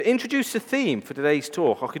To introduce the theme for today's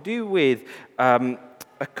talk, I could do with a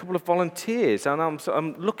couple of volunteers, and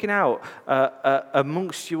I'm looking out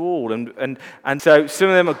amongst you all, and so some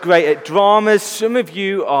of them are great at dramas, some of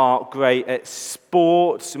you are great at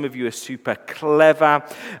sport, some of you are super clever,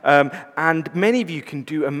 and many of you can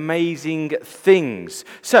do amazing things.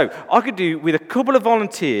 So I could do with a couple of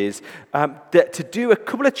volunteers to do a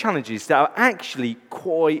couple of challenges that are actually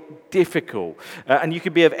quite difficult, and you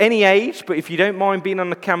could be of any age, but if you don't mind being on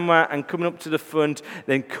the camera and coming up to the front,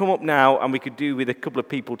 then come up now, and we could do with a couple of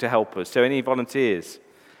people to help us. So any volunteers?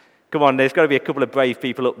 Come on, there's got to be a couple of brave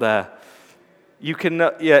people up there. You can,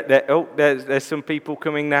 there's some people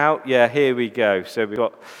coming now. Yeah, here we go. So we've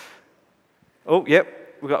got,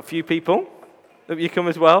 we've got a few people. Hope you come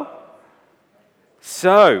as well.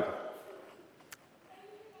 So,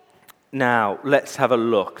 now, let's have a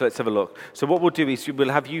look. So what we'll do is we'll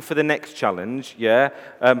have you for the next challenge, yeah?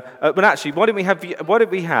 But actually, why don't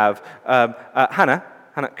we have Hannah,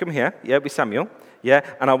 come here, yeah, with Samuel. Yeah,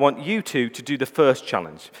 and I want you two to do the first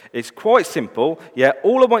challenge. It's quite simple. Yeah,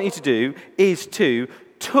 all I want you to do is to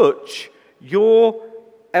touch your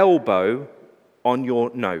elbow on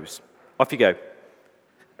your nose. Off you go.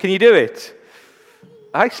 Can you do it?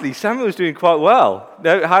 Actually, Samuel's doing quite well.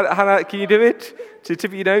 No, Hannah, can you do it? To the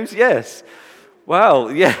tip of your nose? Yes.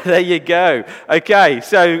 Well, yeah, there you go. Okay,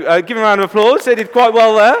 so give him a round of applause. They did quite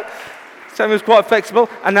well there. Samuel's quite flexible.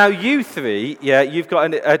 And now you three, yeah, you've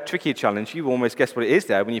got a trickier challenge. You almost guessed what it is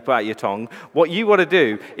there when you put out your tongue. What you want to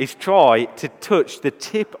do is try to touch the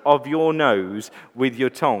tip of your nose with your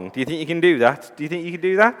tongue. Do you think you can do that?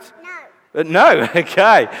 No. No?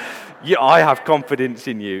 Okay. Yeah, I have confidence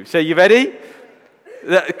in you. So you ready?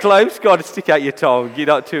 Close? Got to stick out your tongue. You're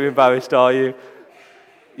not too embarrassed, are you?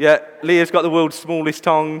 Yeah, Leah's got the world's smallest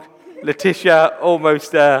tongue. Letitia,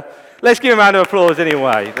 almost there. Let's give him a round of applause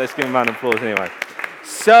anyway.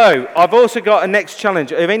 So, I've also got a next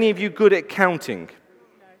challenge. Are any of you good at counting?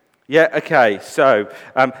 No. Yeah, okay. So,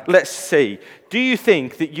 let's see. Do you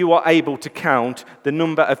think that you are able to count the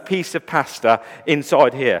number of pieces of pasta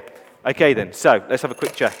inside here? Okay then, so let's have a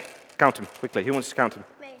quick check. Count them quickly. Who wants to count them?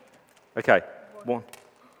 Me. Okay, one.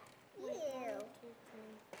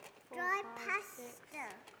 Dry pasta.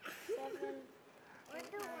 7. I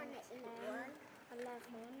don't want to eat one. 11.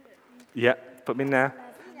 Yeah, put them in there.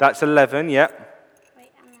 That's 11, yeah.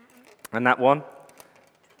 Wait, and that one.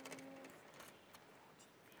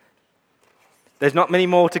 There's not many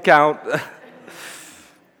more to count.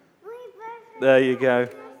 There you go.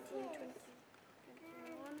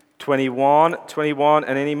 21,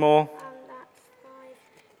 and any more? That's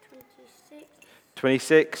 5,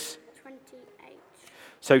 26. 28.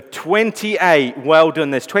 So 28, well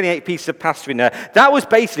done. There's 28 pieces of pasta in there. That was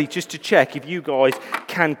basically just to check if you guys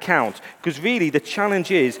can count. Because really the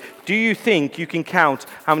challenge is, do you think you can count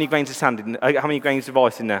how many grains of sand, how many grains of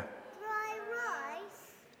ice in there? Dry rice?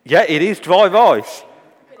 Yeah, it is dry rice.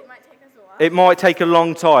 But it might take us a while. It might take a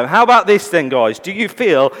long time. How about this then, guys? Do you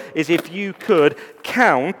feel as if you could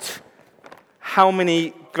count how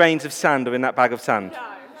many grains of sand are in that bag of sand? No.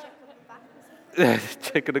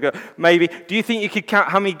 Maybe. Do you think you could count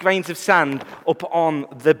how many grains of sand up on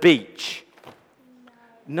the beach?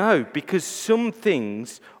 No, because some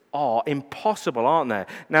things are impossible, aren't they?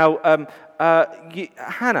 Now,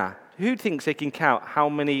 Hannah, who thinks they can count how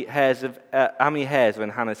many hairs are in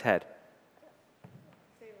Hannah's head?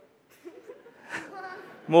 0.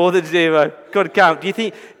 More than 0. Got to count. Do you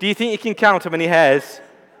think you can count how many hairs?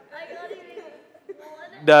 I got even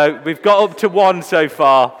 1. No, we've got up to 1 so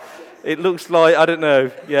far. It looks like, I don't know,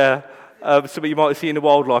 yeah, something you might see in the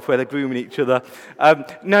wildlife where they're grooming each other.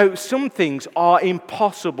 No, some things are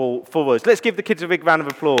impossible for us. Let's give the kids a big round of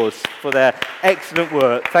applause for their excellent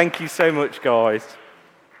work. Thank you so much, guys.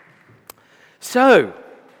 So,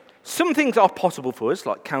 some things are possible for us,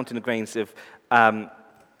 like counting the grains of,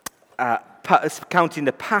 counting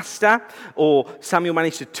the pasta, or Samuel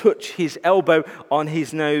managed to touch his elbow on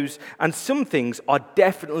his nose, and some things are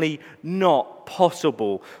definitely not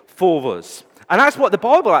possible for us. And that's what the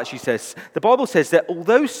Bible actually says. The Bible says that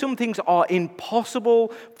although some things are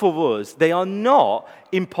impossible for us, they are not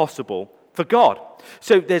impossible for God.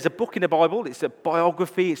 So there's a book in the Bible, it's a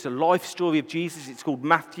biography, it's a life story of Jesus, it's called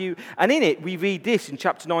Matthew, and in it we read this in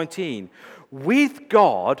chapter 19. With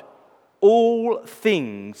God, all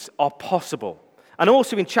things are possible. And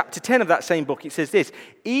also in chapter 10 of that same book, it says this,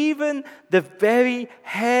 even the very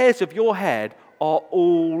hairs of your head are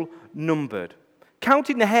all numbered.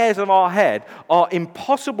 Counting the hairs of our head are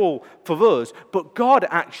impossible for us, but God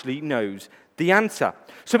actually knows the answer.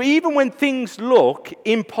 So even when things look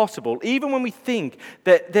impossible, even when we think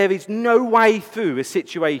that there is no way through a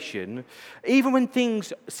situation, even when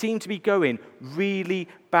things seem to be going really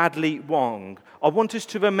badly wrong, I want us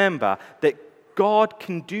to remember that God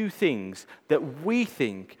can do things that we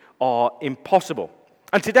think are impossible.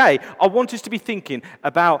 And today, I want us to be thinking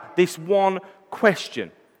about this one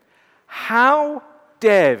question. How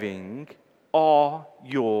daring are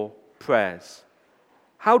your prayers?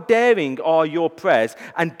 How daring are your prayers?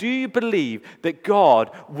 And do you believe that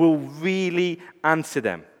God will really answer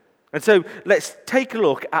them? And so let's take a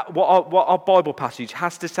look at what our Bible passage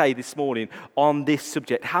has to say this morning on this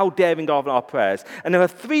subject. How daring are our prayers? And there are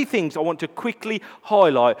three things I want to quickly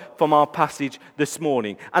highlight from our passage this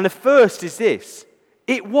morning. And the first is this.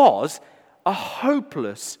 It was a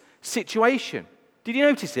hopeless situation. Did you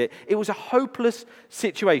notice it? It was a hopeless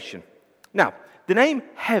situation. Now, the name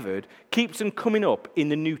Herod keeps on coming up in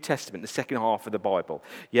the New Testament, the second half of the Bible.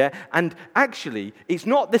 Yeah? And actually, it's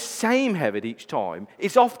not the same Herod each time.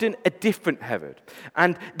 It's often a different Herod.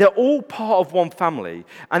 And they're all part of one family.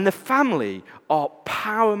 And the family are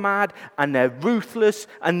power mad, and they're ruthless,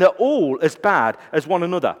 and they're all as bad as one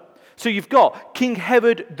another. So you've got King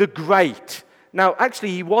Herod the Great. Now,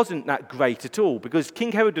 actually, he wasn't that great at all, because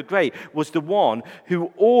King Herod the Great was the one who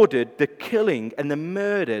ordered the killing and the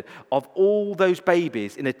murder of all those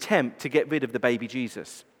babies in an attempt to get rid of the baby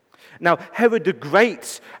Jesus. Now, Herod the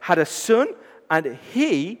Great had a son, and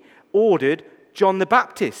he ordered John the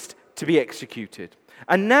Baptist to be executed.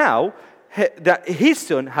 And now, that his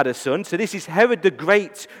son had a son, so this is Herod the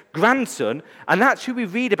Great's grandson, and that's who we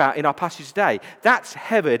read about in our passage today. That's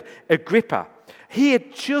Herod Agrippa. He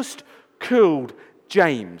had just killed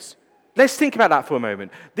James. Let's think about that for a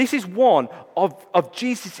moment. This is one of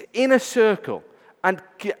Jesus' inner circle. And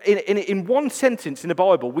in one sentence in the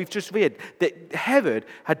Bible, we've just read that Herod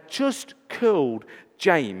had just killed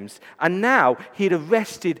James, and now he'd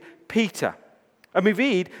arrested Peter. And we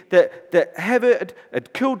read that Herod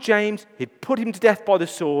had killed James, he'd put him to death by the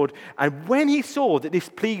sword, and when he saw that this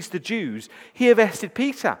pleased the Jews, he arrested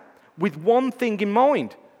Peter with one thing in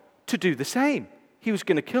mind, to do the same. He was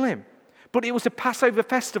going to kill him. But it was a Passover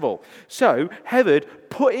festival. So Herod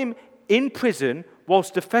put him in prison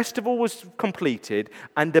whilst the festival was completed.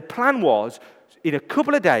 And the plan was, in a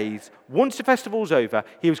couple of days, once the festival was over,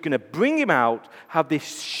 he was going to bring him out, have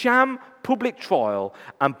this sham public trial,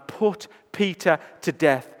 and put Peter to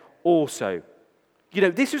death also. You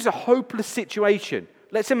know, this was a hopeless situation.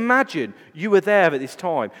 Let's imagine you were there at this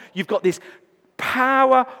time. You've got this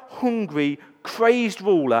power-hungry, crazed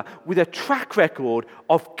ruler with a track record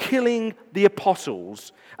of killing the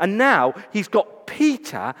apostles. And now he's got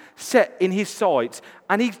Peter set in his sights.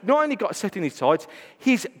 And he's not only got set in his sights,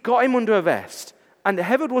 he's got him under arrest. And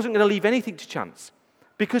Herod wasn't going to leave anything to chance,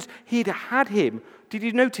 because he'd had him. Did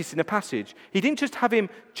you notice in the passage? He didn't just have him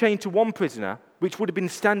chained to one prisoner, which would have been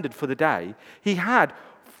standard for the day. He had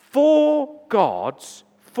four guards,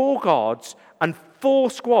 and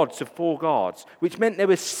 4 squads of 4 guards, which meant there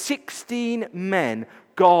were 16 men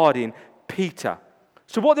guarding Peter.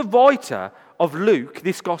 So what the writer of Luke,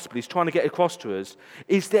 this gospel, is trying to get across to us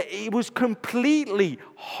is that it was completely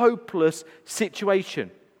hopeless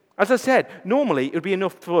situation. As I said, normally it would be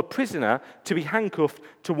enough for a prisoner to be handcuffed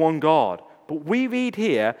to one guard. But we read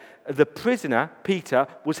here, the prisoner, Peter,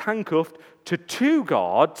 was handcuffed to 2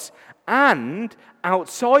 guards, and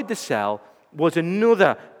outside the cell was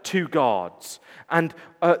another 2 guards. And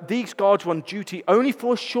these guards were on duty only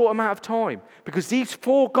for a short amount of time, because these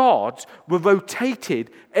 4 guards were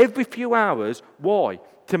rotated every few hours. Why?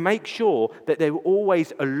 To make sure that they were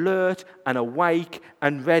always alert and awake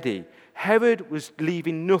and ready. Herod was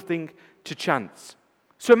leaving nothing to chance.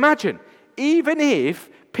 So imagine, even if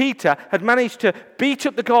Peter had managed to beat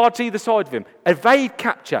up the guards either side of him, evade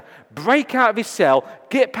capture, break out of his cell,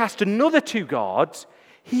 get past another 2 guards,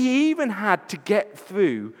 he even had to get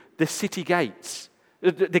through the city gates,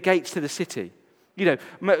 the gates to the city. You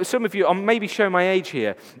know, some of you, I'm maybe showing my age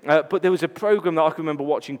here, but there was a program that I can remember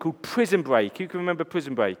watching called Prison Break. Who can remember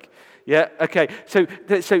Prison Break? Yeah, okay. So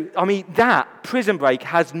I mean, that Prison Break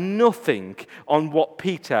has nothing on what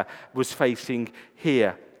Peter was facing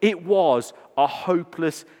here. It was a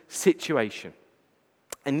hopeless situation.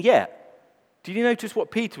 And yet, did you notice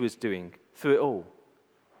what Peter was doing through it all?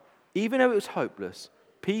 Even though it was hopeless,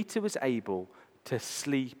 Peter was able to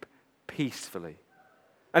sleep peacefully.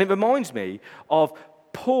 And it reminds me of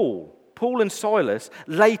Paul and Silas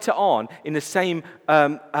later on in the same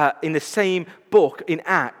book in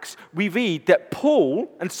Acts. We read that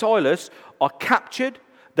Paul and Silas are captured,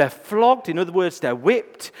 they're flogged, in other words, they're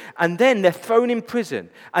whipped, and then they're thrown in prison,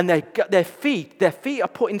 and their feet are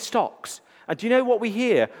put in stocks. And do you know what we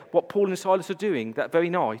hear, what Paul and Silas are doing that very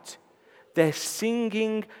night? They're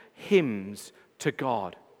singing hymns to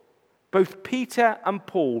God. Both Peter and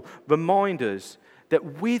Paul remind us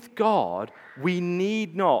that with God, we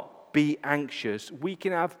need not be anxious. We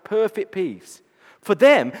can have perfect peace. For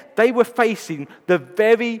them, they were facing the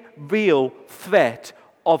very real threat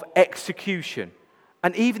of execution.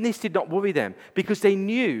 And even this did not worry them because they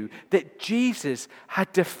knew that Jesus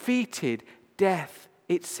had defeated death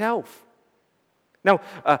itself. Now,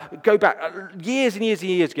 go back years and years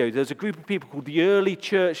and years ago, there was a group of people called the early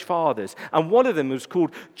church fathers, and one of them was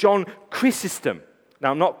called John Chrysostom.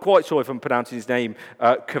 Now, I'm not quite sure if I'm pronouncing his name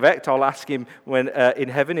correct. I'll ask him when in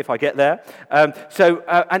heaven if I get there.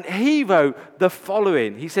 And he wrote the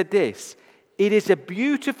following. He said this: "It is a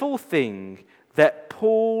beautiful thing that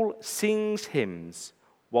Paul sings hymns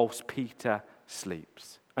whilst Peter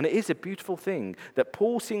sleeps." And it is a beautiful thing that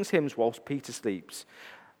Paul sings hymns whilst Peter sleeps.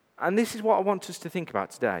 And this is what I want us to think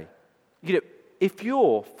about today. You know, if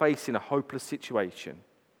you're facing a hopeless situation,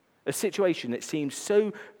 a situation that seems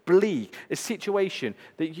so bleak, a situation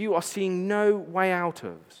that you are seeing no way out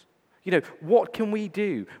of, you know, what can we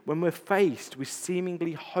do when we're faced with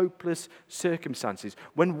seemingly hopeless circumstances?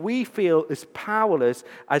 When we feel as powerless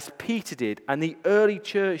as Peter did and the early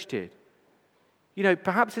church did? You know,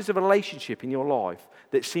 perhaps there's a relationship in your life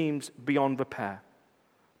that seems beyond repair,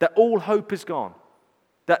 that all hope is gone,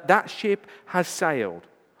 that ship has sailed,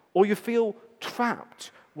 or you feel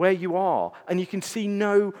trapped where you are and you can see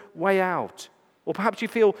no way out. Or perhaps you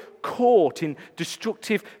feel caught in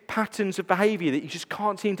destructive patterns of behavior that you just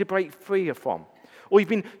can't seem to break free from. Or you've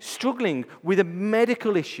been struggling with a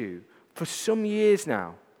medical issue for some years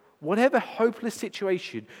now. Whatever hopeless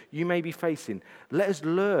situation you may be facing, let us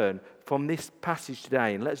learn from this passage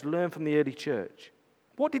today and let us learn from the early church.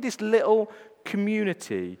 What did this little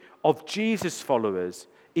community of Jesus followers,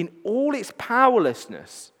 in all its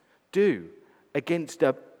powerlessness, do against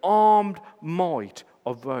the armed might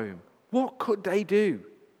of Rome? What could they do?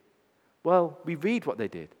 Well, we read what they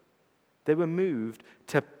did. They were moved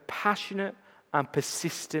to passionate and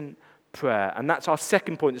persistent prayer. And that's our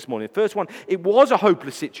second point this morning. The first one, it was a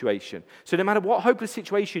hopeless situation. So no matter what hopeless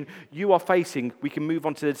situation you are facing, we can move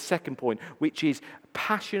on to the second point, which is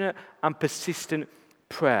passionate and persistent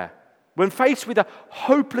prayer. When faced with a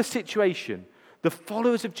hopeless situation, the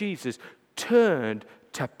followers of Jesus turned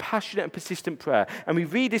to passionate and persistent prayer. And we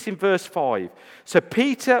read this in verse 5. So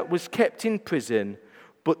Peter was kept in prison,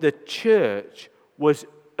 but the church was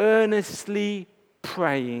earnestly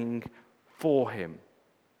praying for him.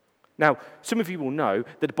 Now, some of you will know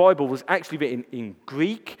that the Bible was actually written in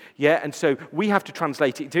Greek, and so we have to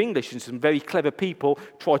translate it into English, and some very clever people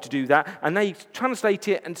try to do that, and they translate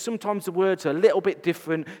it, and sometimes the words are a little bit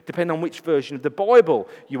different depending on which version of the Bible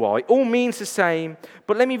you are. It all means the same,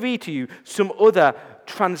 but let me read to you some other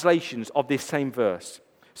translations of this same verse.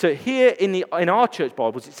 So here in our church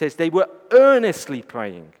Bibles, it says they were earnestly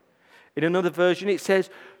praying. In another version, it says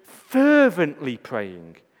fervently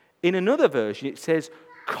praying. In another version, it says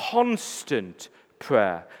constant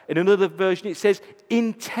prayer. In another version, it says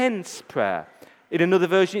intense prayer. In another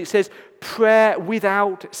version, it says prayer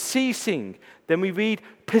without ceasing. Then we read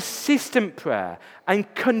persistent prayer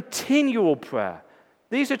and continual prayer.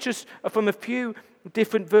 These are just from a few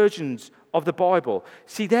different versions of the Bible.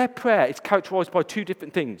 See, their prayer is characterized by two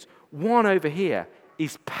different things. One over here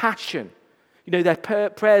is passion. You know, their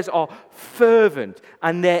prayers are fervent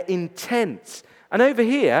and they're intense. And over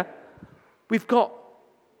here, we've got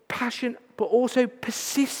passion, but also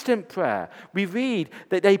persistent prayer. We read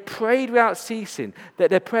that they prayed without ceasing, that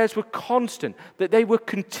their prayers were constant, that they were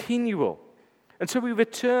continual. And so we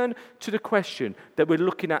return to the question that we're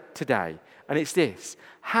looking at today, and it's this: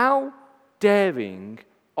 how daring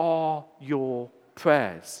are your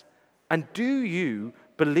prayers? And do you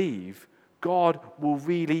believe God will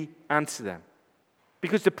really answer them?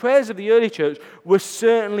 Because the prayers of the early church were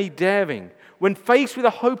certainly daring. When faced with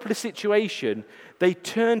a hopeless situation, they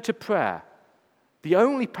turned to prayer, the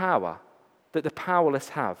only power that the powerless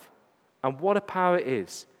have. And what a power it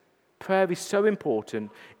is. Prayer is so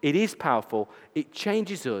important. It is powerful. It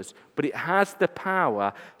changes us, but it has the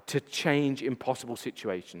power to change impossible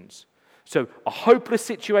situations. So a hopeless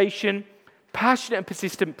situation, passionate and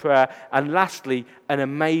persistent prayer, and lastly, an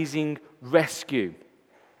amazing rescue.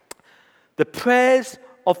 The prayers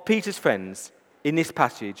of Peter's friends in this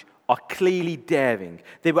passage are clearly daring.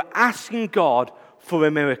 They were asking God for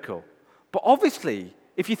a miracle. But obviously,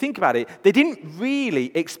 if you think about it, they didn't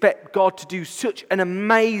really expect God to do such an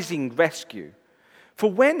amazing rescue. For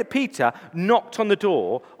when Peter knocked on the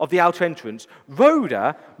door of the outer entrance,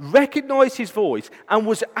 Rhoda recognized his voice and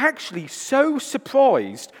was actually so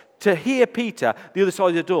surprised to hear Peter the other side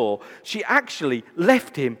of the door, she actually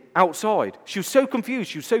left him outside. She was so confused,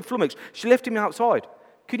 she was so flummoxed, she left him outside.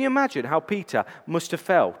 Can you imagine how Peter must have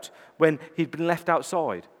felt when he'd been left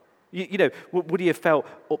outside? Would he have felt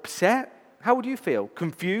upset? How would you feel?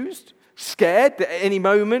 Confused? Scared that at any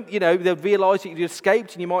moment, they'd realise that you'd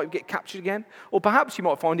escaped and you might get captured again? Or perhaps you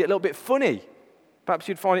might find it a little bit funny. Perhaps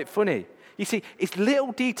you'd find it funny. You see, it's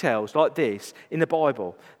little details like this in the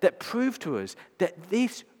Bible that prove to us that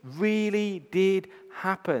this really did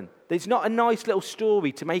happen. It's not a nice little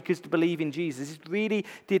story to make us believe in Jesus. It really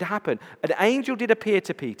did happen. An angel did appear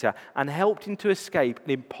to Peter and helped him to escape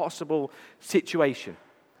an impossible situation.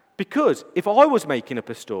 Because if I was making up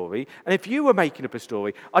a story, and if you were making up a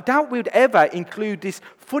story, I doubt we'd ever include this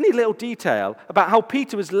funny little detail about how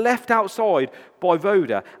Peter was left outside by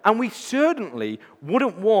Rhoda, and we certainly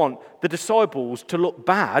wouldn't want the disciples to look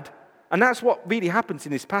bad. And that's what really happens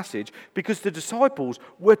in this passage, because the disciples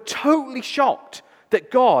were totally shocked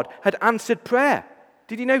that God had answered prayer.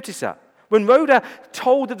 Did you notice that? When Rhoda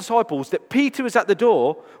told the disciples that Peter was at the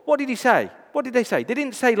door, what did he say? What did they say? They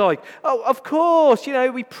didn't say like, oh, of course,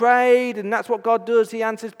 we prayed and that's what God does. He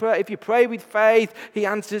answers prayer. If you pray with faith, he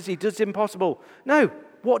answers, he does the impossible. No,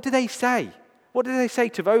 what do they say? What do they say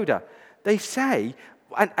to Rhoda? They say,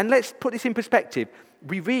 and let's put this in perspective.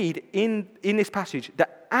 We read in this passage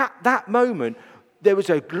that at that moment, there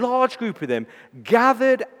was a large group of them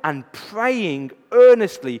gathered and praying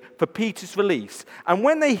earnestly for Peter's release. And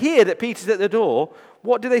when they hear that Peter's at the door,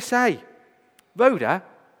 what do they say? Rhoda,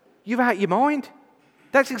 you're out of your mind.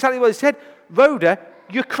 That's exactly what they said. Rhoda,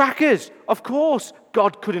 you're crackers. Of course,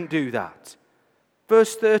 God couldn't do that.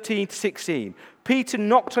 Verse 13 to 16. Peter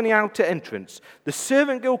knocked on the outer entrance. The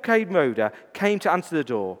servant girl Rhoda came to answer the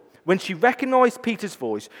door. When she recognized Peter's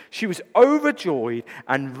voice, she was overjoyed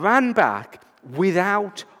and ran back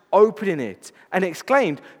without opening it and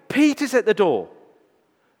exclaimed, Peter's at the door.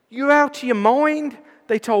 You're out of your mind,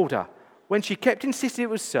 they told her. When she kept insisting it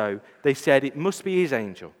was so, they said it must be his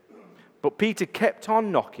angel. But Peter kept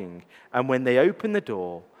on knocking, and when they opened the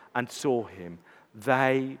door and saw him,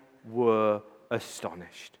 they were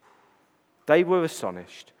astonished. They were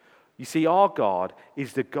astonished. You see, our God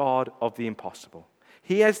is the God of the impossible.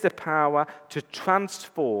 He has the power to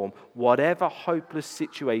transform whatever hopeless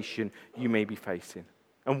situation you may be facing.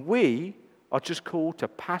 And we are just called to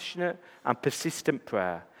passionate and persistent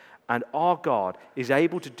prayer. And our God is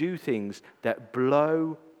able to do things that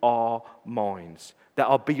blow our minds, that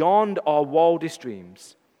are beyond our wildest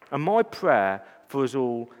dreams. And my prayer for us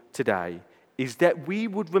all today is that we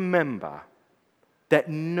would remember that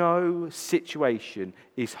no situation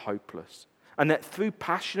is hopeless. And that through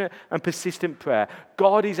passionate and persistent prayer,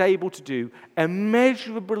 God is able to do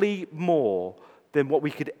immeasurably more than what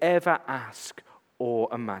we could ever ask or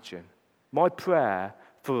imagine. My prayer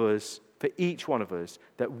for us, for each one of us,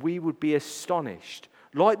 that we would be astonished,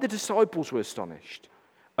 like the disciples were astonished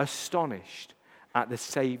at the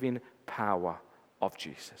saving power of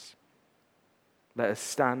Jesus. Let us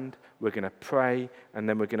stand, we're going to pray, and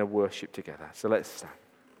then we're going to worship together. So let's stand.